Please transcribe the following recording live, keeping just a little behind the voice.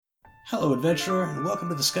Hello, adventurer, and welcome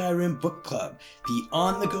to the Skyrim Book Club, the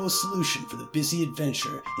on-the-go solution for the busy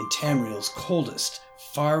adventurer in Tamriel's coldest,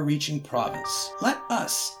 far-reaching province. Let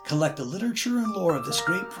us collect the literature and lore of this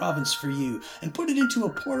great province for you and put it into a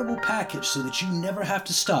portable package so that you never have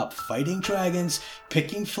to stop fighting dragons,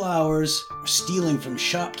 picking flowers, or stealing from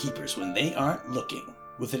shopkeepers when they aren't looking.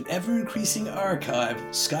 With an ever-increasing archive,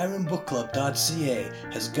 SkyrimBookClub.ca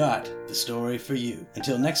has got the story for you.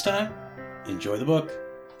 Until next time, enjoy the book.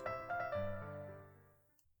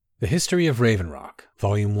 The History of Raven Rock,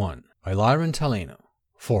 Volume 1, by Lyron Taleno.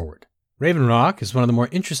 Forward. Raven Rock is one of the more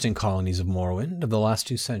interesting colonies of Morrowind of the last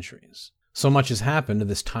 2 centuries. So much has happened to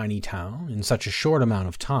this tiny town in such a short amount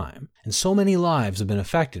of time, and so many lives have been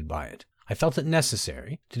affected by it, I felt it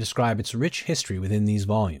necessary to describe its rich history within these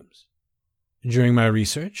volumes. During my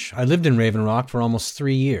research, I lived in Raven Rock for almost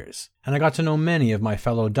 3 years, and I got to know many of my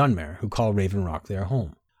fellow Dunmer who call Raven Rock their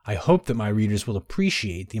home. I hope that my readers will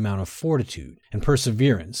appreciate the amount of fortitude and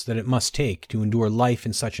perseverance that it must take to endure life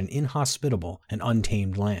in such an inhospitable and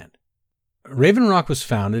untamed land. Raven Rock was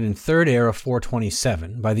founded in 3rd Era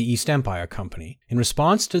 427 by the East Empire Company in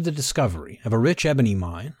response to the discovery of a rich ebony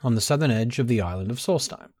mine on the southern edge of the island of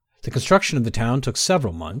Solstheim. The construction of the town took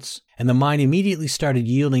several months, and the mine immediately started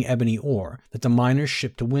yielding ebony ore that the miners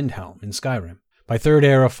shipped to Windhelm in Skyrim. By 3rd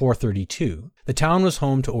Era 432, the town was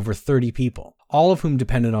home to over 30 people, all of whom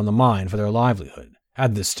depended on the mine for their livelihood.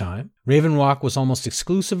 At this time, Raven Rock was almost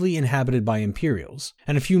exclusively inhabited by Imperials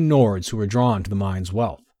and a few Nords who were drawn to the mine's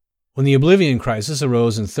wealth. When the Oblivion Crisis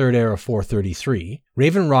arose in 3rd Era 433,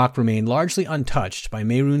 Raven Rock remained largely untouched by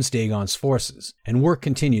Mehrunes Dagon's forces, and work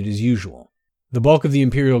continued as usual. The bulk of the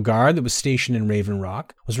Imperial Guard that was stationed in Raven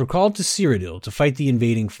Rock was recalled to Cyrodiil to fight the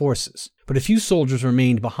invading forces, but a few soldiers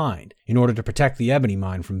remained behind in order to protect the ebony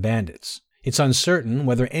mine from bandits. It's uncertain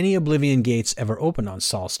whether any Oblivion Gates ever opened on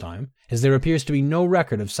Solstheim, as there appears to be no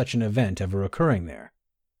record of such an event ever occurring there.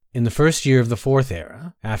 In the first year of the 4th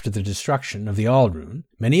Era, after the destruction of the Aldrune,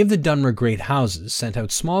 many of the Dunmer great houses sent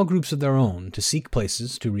out small groups of their own to seek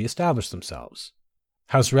places to re-establish themselves.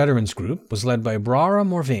 House Redoran's group was led by Brara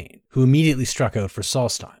Morvayn, who immediately struck out for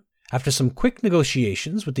Solstheim. After some quick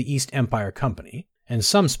negotiations with the East Empire Company, and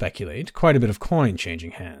some speculate quite a bit of coin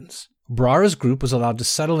changing hands, Brara's group was allowed to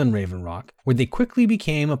settle in Raven Rock, where they quickly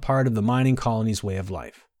became a part of the mining colony's way of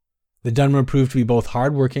life. The Dunmer proved to be both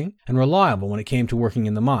hard-working and reliable when it came to working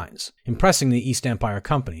in the mines, impressing the East Empire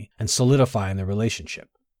Company and solidifying their relationship.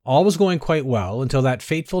 All was going quite well until that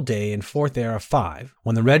fateful day in 4th Era 5,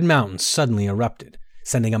 when the Red Mountains suddenly erupted,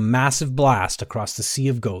 sending a massive blast across the Sea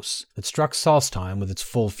of Ghosts that struck Solstheim with its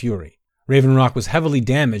full fury. Raven Rock was heavily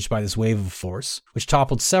damaged by this wave of force, which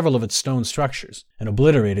toppled several of its stone structures and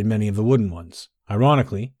obliterated many of the wooden ones.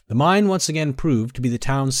 Ironically, the mine once again proved to be the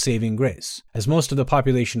town's saving grace, as most of the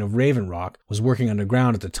population of Raven Rock was working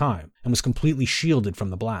underground at the time and was completely shielded from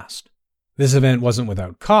the blast. This event wasn't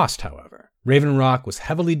without cost, however. Raven Rock was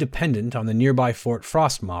heavily dependent on the nearby Fort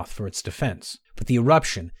Frostmoth for its defense, but the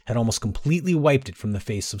eruption had almost completely wiped it from the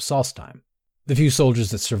face of Solstheim. The few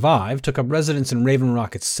soldiers that survived took up residence in Raven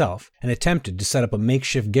Rock itself and attempted to set up a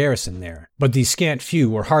makeshift garrison there, but these scant few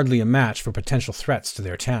were hardly a match for potential threats to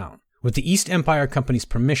their town. With the East Empire Company's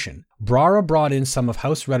permission, Brara brought in some of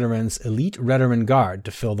House Redoran's elite Redoran Guard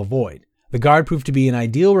to fill the void. The Guard proved to be an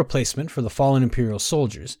ideal replacement for the fallen Imperial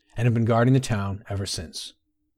soldiers and have been guarding the town ever since.